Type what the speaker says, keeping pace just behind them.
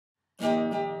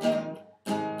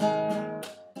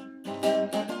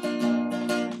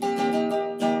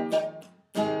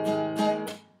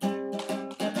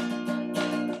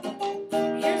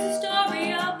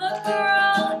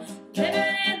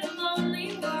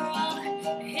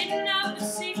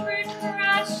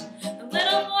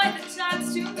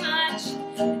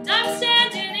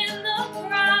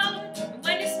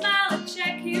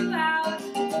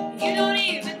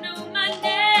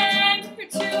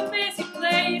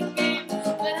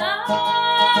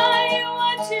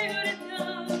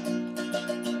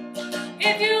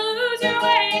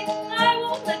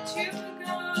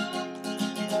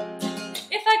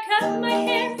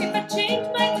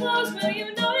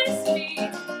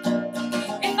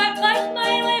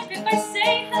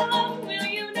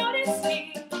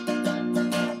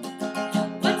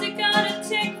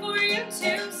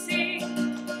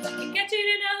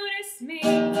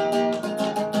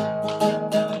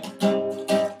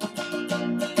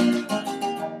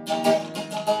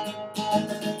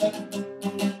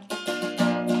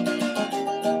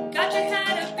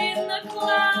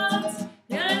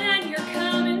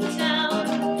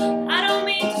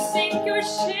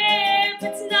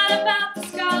life, it's not about the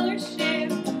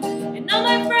scholarship. And all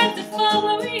my friends that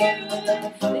follow you,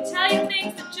 they tell you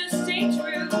things that just ain't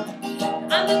true.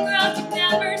 I'm the girl you've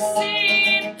never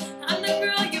seen, I'm the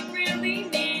girl you really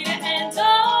need. And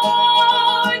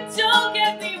oh, don't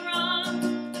get me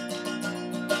wrong,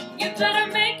 you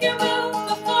better make your move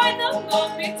before the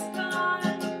moment's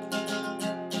gone.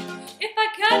 If I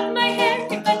cut my hair,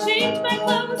 if I change my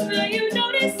clothes, will you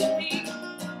notice me?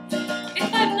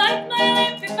 If I bite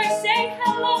my lip, if I say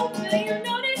hello, will you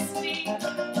notice me?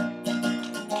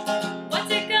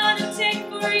 What's it gonna take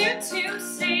for you to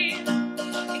see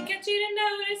and get you to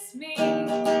notice me?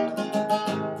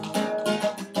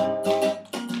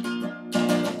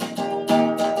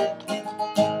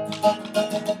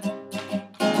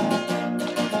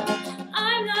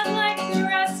 I'm not like the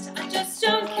rest, I just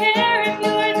don't care if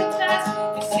you're the best.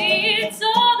 You see, it's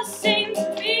all the same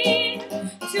to me,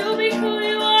 to be who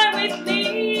you are with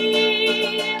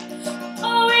me.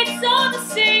 Oh, it's all the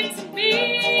same to me.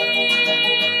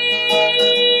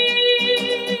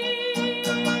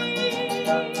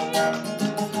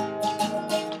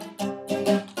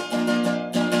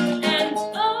 And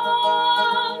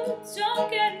oh,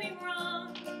 don't get me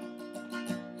wrong,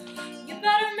 you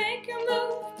better make your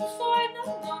move before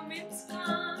the moment's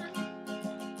gone.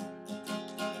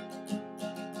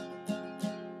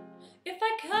 If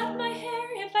I cut my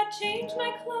hair, if I change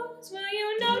my clothes, will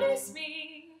you notice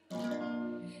me?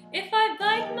 If I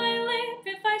bite my lip,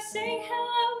 if I say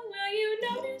hello, will you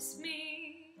notice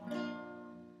me?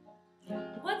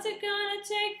 What's it gonna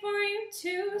take for you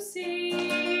to see?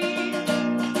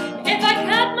 If I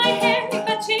cut my hair, if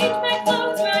I change my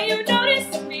clothes, will you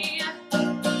notice me?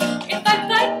 If I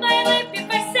bite my lip, if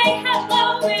I say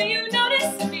hello, will you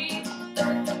notice me?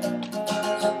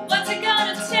 What's it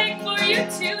gonna take for you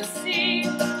to see,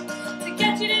 to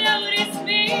get you to notice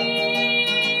me?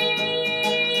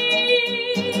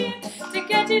 To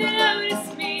get you to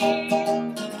notice me?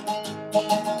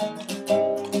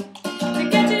 To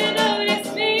get you to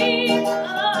notice me?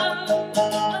 Oh,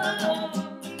 oh.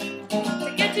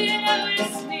 To get you to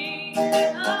notice me?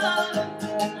 Oh,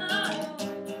 oh.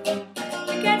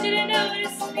 To get you to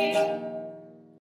notice me?